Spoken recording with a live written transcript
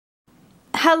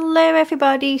Hello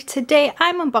everybody, today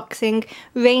I'm unboxing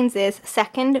RAINZ's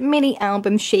second mini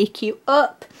album, Shake You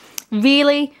Up.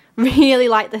 Really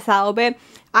like this album.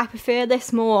 I prefer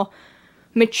this more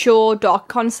mature dark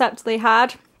concept they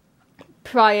had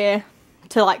prior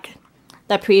to like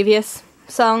their previous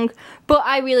song, but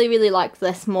I really like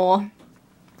this more.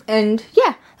 And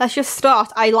yeah, let's just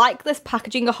start. I like this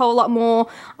packaging a whole lot more.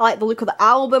 I like the look of the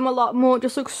album a lot more. It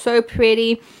just looks so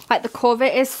pretty. Like the cover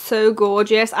is so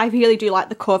gorgeous. I really do like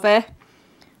the cover.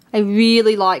 I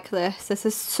really like this. This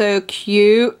is so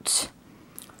cute.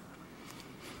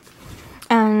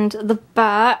 And the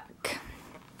back,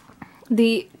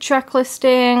 the track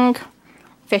listing,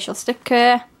 official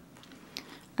sticker,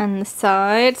 and the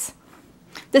sides.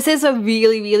 This is a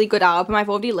really good album. I've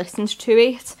already listened to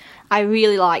it. I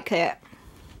really like it.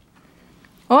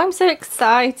 Oh, I'm so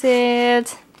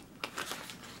excited.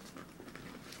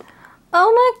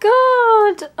 Oh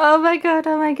my god. Oh my god,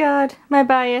 oh my god. My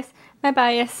bias.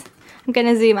 I'm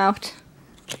gonna zoom out.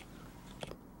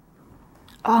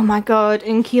 Oh my god,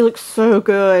 Inky looks so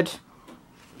good.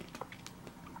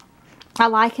 I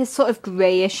like his sort of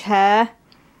greyish hair.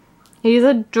 He's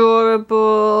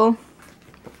adorable.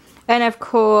 And of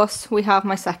course, we have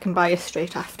my second bias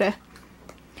straight after.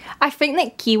 I think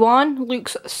that Kiwon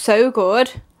looks so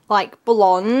good, like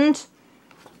blonde.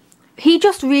 He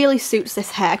just really suits this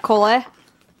hair colour.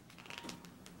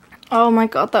 Oh my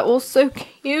god, they're all so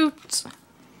cute.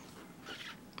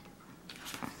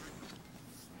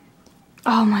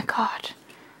 Oh my god.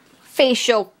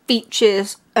 Facial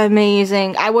features,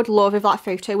 amazing. I would love if that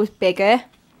photo was bigger.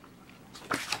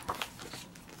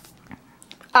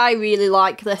 I really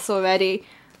like this already.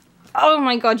 Oh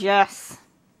my god, yes.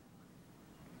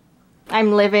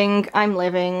 I'm living.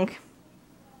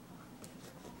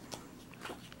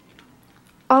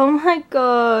 Oh my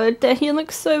god, he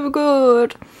looks so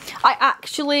good. I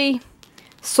actually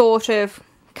sort of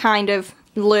kind of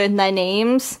learned their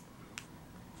names.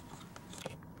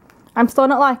 I'm still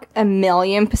not like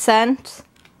 1,000,000%,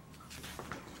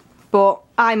 but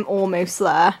I'm almost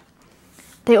there.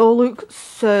 They all look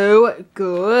so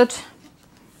good.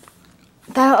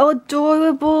 They're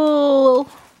adorable.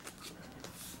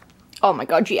 Oh my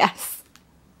god, yes.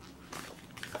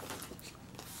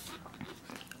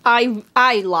 I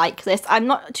like this. I'm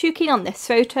not too keen on this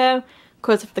photo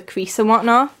because of the crease and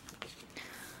whatnot.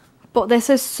 But this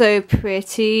is so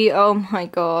pretty. Oh my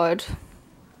god.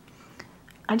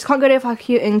 I just can't get over how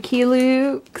cute Inky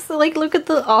looks. Like, look at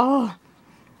the... Oh.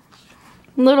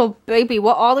 Little baby.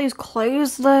 What are these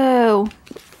clothes though?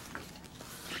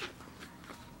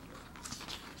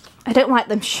 I don't like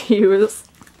them shoes.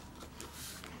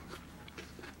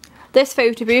 This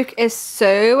photo book is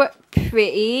so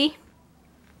pretty.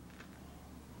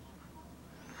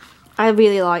 I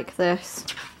really like this.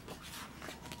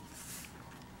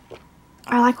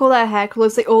 I like all their hair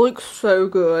colours. They all look so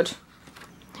good.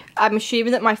 I'm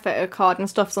assuming that my photo card and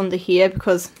stuff's under here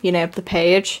because, you know, the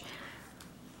page.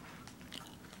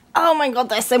 Oh my god,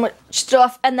 there's so much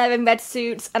stuff and they're in red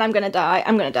suits and I'm gonna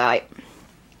die.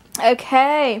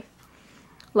 Okay.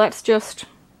 Let's just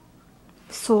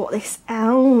sort this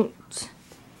out.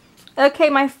 Okay,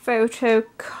 my photo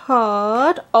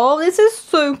card. Oh, this is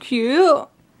so cute.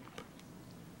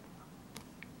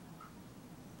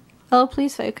 Oh,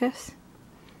 please focus.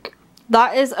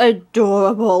 That is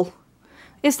adorable.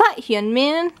 Is that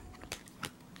Hyunmin?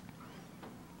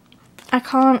 I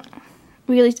can't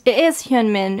really... It is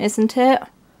Hyunmin, isn't it?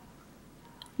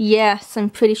 Yes, I'm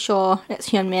pretty sure it's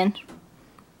Hyunmin.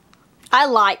 I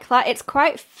like that. It's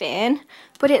quite thin,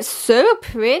 but it's so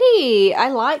pretty. I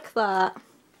like that.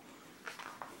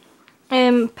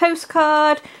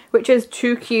 Postcard, which is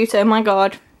too cute. Oh my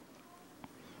god.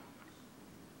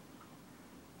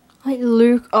 Like,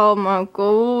 look. Oh my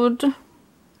god.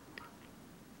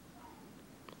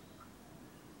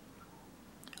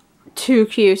 Too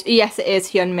cute. Yes, it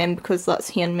is Hyunmin because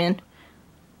that's Hyunmin.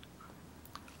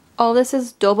 Oh, this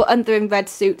is double, and they're in red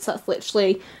suits. That's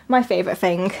literally my favourite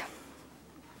thing.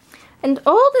 And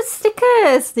all the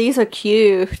stickers. These are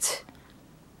cute.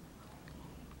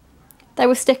 There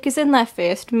were stickers in their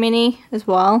first mini as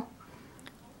well.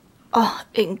 Oh,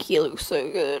 Inky looks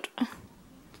so good.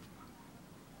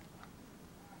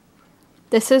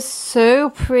 This is so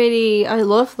pretty. I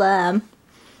love them.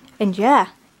 And yeah.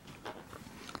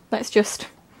 Let's just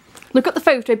look at the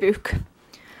photo book.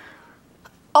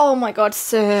 Oh my god,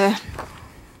 sir.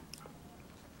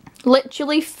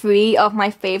 Literally 3 of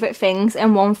my favourite things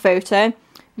in one photo.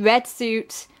 Red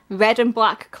suits, red and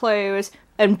black clothes,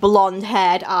 and blonde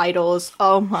haired idols.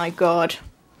 Oh my god.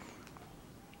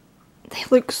 They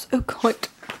look so good.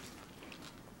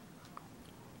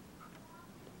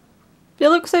 They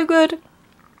look so good.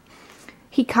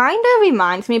 He kind of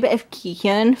reminds me a bit of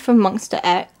Keegan from Monster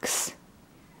X.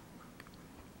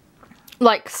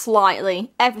 Like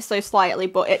slightly, ever so slightly,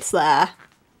 but it's there.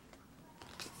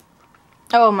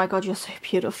 Oh my god, you're so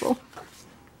beautiful.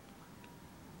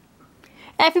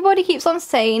 Everybody keeps on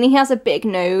saying he has a big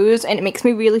nose and it makes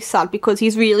me really sad because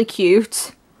he's really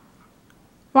cute.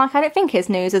 Like, I don't think his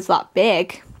nose is that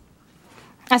big.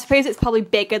 I suppose it's probably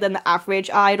bigger than the average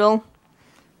idol,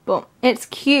 but it's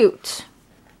cute.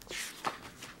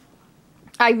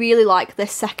 I really like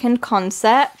this second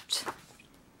concept.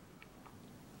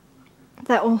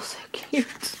 They're all so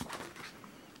cute.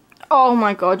 Oh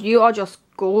my god, you are just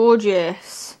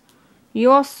gorgeous. You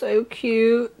are so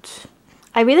cute.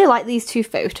 I really like these two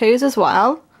photos as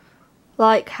well.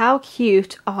 Like, how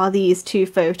cute are these two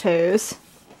photos?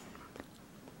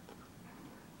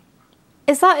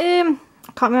 Is that, I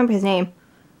can't remember his name.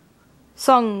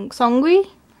 Songwi?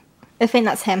 I think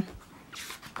that's him.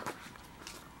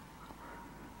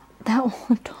 They're all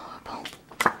adorable.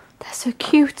 They're so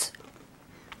cute.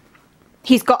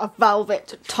 He's got a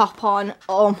velvet top on.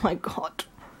 Oh my god.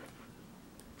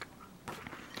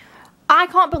 I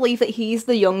can't believe that he's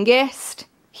the youngest.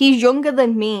 He's younger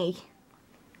than me.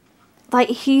 Like,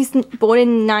 he's born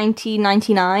in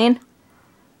 1999.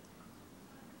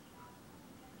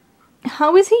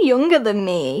 How is he younger than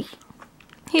me?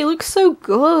 He looks so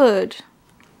good.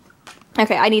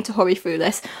 Okay, I need to hurry through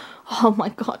this. Oh my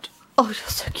god. Oh, you're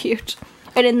so cute.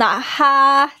 And in that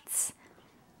hat.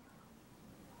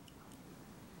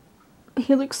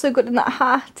 He looks so good in that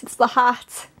hat. It's the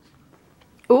hat.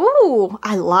 Ooh,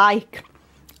 I like.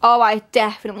 Oh, I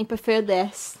definitely prefer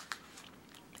this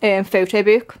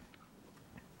Photobook.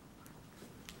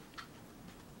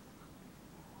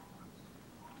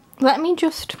 Let me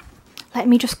just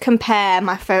compare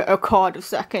my Photocard a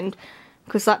second,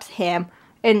 because that's him.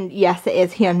 And yes, it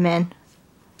is Hyunmin.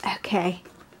 Okay.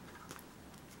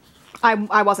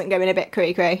 I wasn't going a bit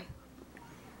cray-cray.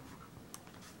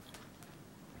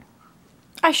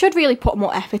 I should really put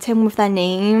more effort in with their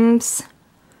names.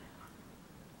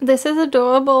 This is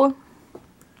adorable.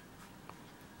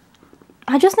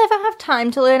 I just never have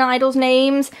time to learn idols'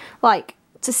 names, like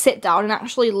to sit down and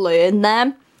actually learn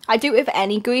them. I do it with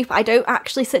any group. I don't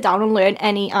actually sit down and learn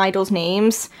any idols'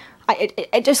 names.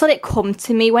 I just let it come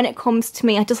to me. When it comes to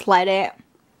me, I just let it.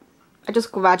 I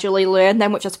just gradually learn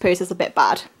them, which I suppose is a bit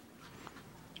bad.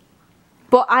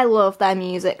 But I love their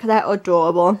music. They're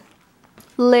adorable.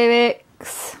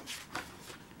 Lyrics.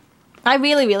 I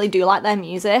really, really do like their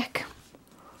music.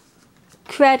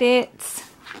 Credits.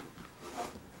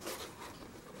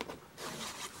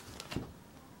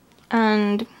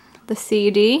 And the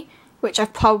CD, which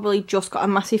I've probably just got a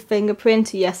massive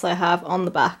fingerprint. Yes, I have, on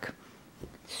the back.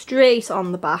 Straight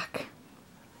on the back.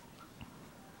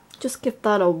 Just give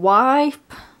that a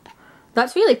wipe.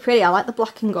 That's really pretty. I like the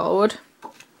black and gold.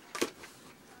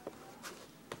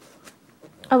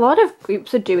 A lot of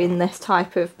groups are doing this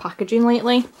type of packaging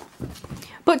lately.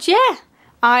 But yeah,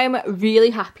 I'm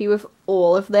really happy with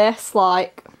all of this.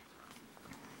 Like,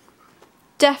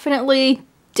 definitely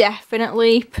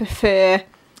prefer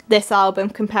this album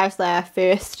compared to their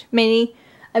first mini.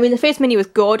 I mean, the first mini was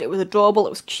good, it was adorable,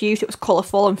 it was cute, it was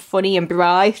colourful and funny and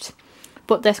bright.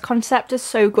 But this concept is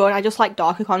so good. I just like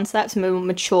darker concepts, more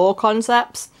mature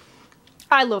concepts.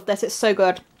 I love this, it's so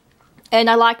good. And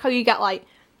I like how you get like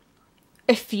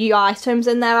a few items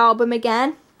in their album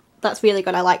again. That's really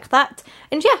good, I like that.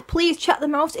 And yeah, please check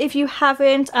them out if you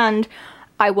haven't, and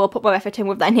I will put more effort in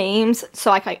with their names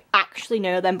so I can actually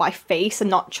know them by face and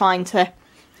not trying to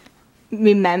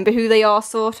remember who they are,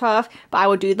 sort of. But I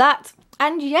will do that.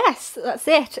 And yes, that's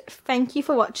it. Thank you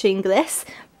for watching this.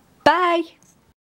 Bye!